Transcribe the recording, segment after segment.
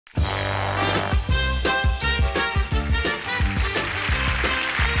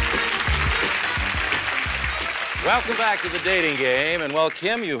Welcome back to the dating game. And well,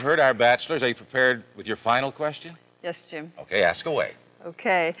 Kim, you've heard our bachelors. Are you prepared with your final question? Yes, Jim. Okay, ask away.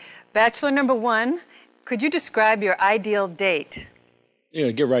 Okay. Bachelor number 1, could you describe your ideal date? You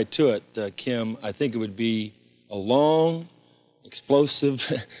know, get right to it, Kim. I think it would be a long, explosive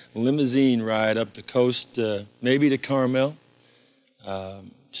limousine ride up the coast, maybe to Carmel,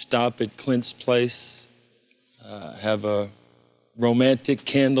 stop at Clint's place, have a romantic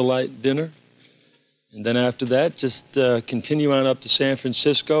candlelight dinner, and then after that, just continue on up to San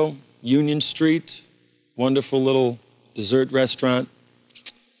Francisco, Union Street, wonderful little dessert restaurant,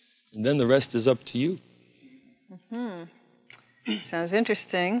 and then the rest is up to you. Sounds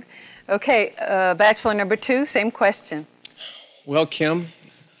interesting. Okay, bachelor number 2, same question. Well, Kim,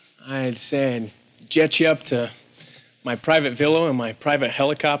 I'd say I'd jet you up to my private villa and my private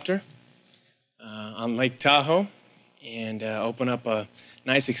helicopter on Lake Tahoe and open up a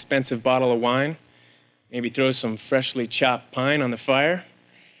nice expensive bottle of wine, maybe throw some freshly chopped pine on the fire,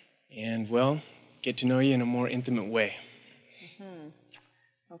 and, well, get to know you in a more intimate way.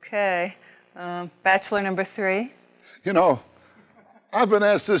 Okay. Bachelor number 3. You know, I've been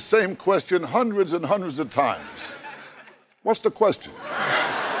asked this same question hundreds and hundreds of times. What's the question?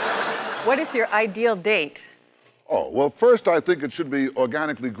 What is your ideal date? Oh, well, first I think it should be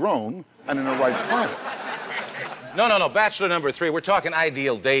organically grown and in the right climate. No. Bachelor number 3, we're talking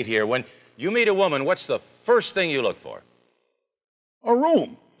ideal date here. When you meet a woman, what's the first thing you look for? A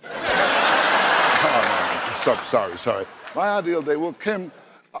room. Oh, no. Sorry. My ideal date, well, Kim,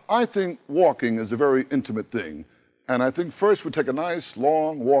 I think walking is a very intimate thing. And I think first we'd take a nice,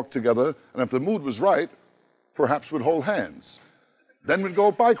 long walk together, and if the mood was right, perhaps we'd hold hands. Then we'd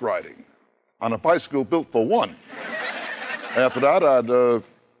go bike riding on a bicycle built for one. After that, I'd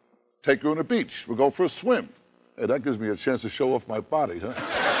take you on the beach. We'd go for a swim. Hey, that gives me a chance to show off my body, huh?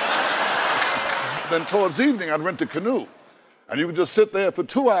 Then towards evening, I'd rent a canoe. And you could just sit there for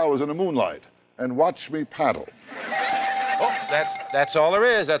 2 hours in the moonlight and watch me paddle. Oh, that's all there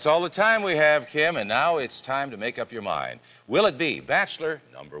is. That's all the time we have, Kim. And now it's time to make up your mind. Will it be bachelor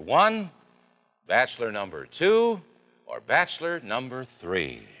number 1, bachelor number 2, or bachelor number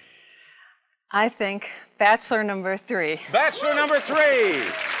 3? I think bachelor number 3. Bachelor number 3!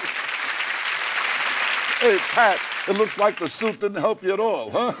 Hey, Pat, it looks like the suit didn't help you at all,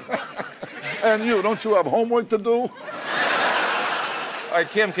 huh? And you, don't you have homework to do? All right,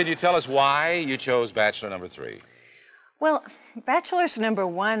 Kim, could you tell us why you chose bachelor number 3? Well, bachelors number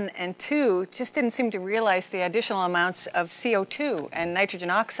 1 and 2 just didn't seem to realize the additional amounts of CO2 and nitrogen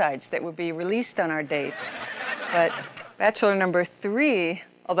oxides that would be released on our dates. But bachelor number 3,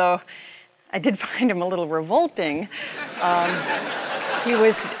 although I did find him a little revolting, he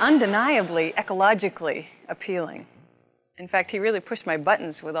was undeniably ecologically appealing. In fact, he really pushed my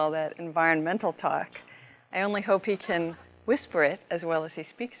buttons with all that environmental talk. I only hope he can whisper it as well as he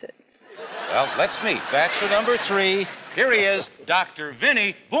speaks it. Well, let's meet bachelor number 3. Here he is, Dr.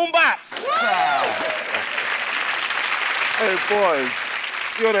 Vinny Boombats. Hey, boys,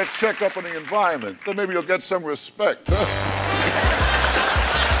 you ought to check up on the environment. Then maybe you'll get some respect, huh?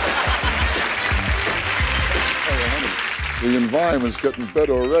 Hey, honey, the environment's getting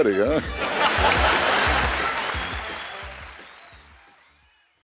better already, huh?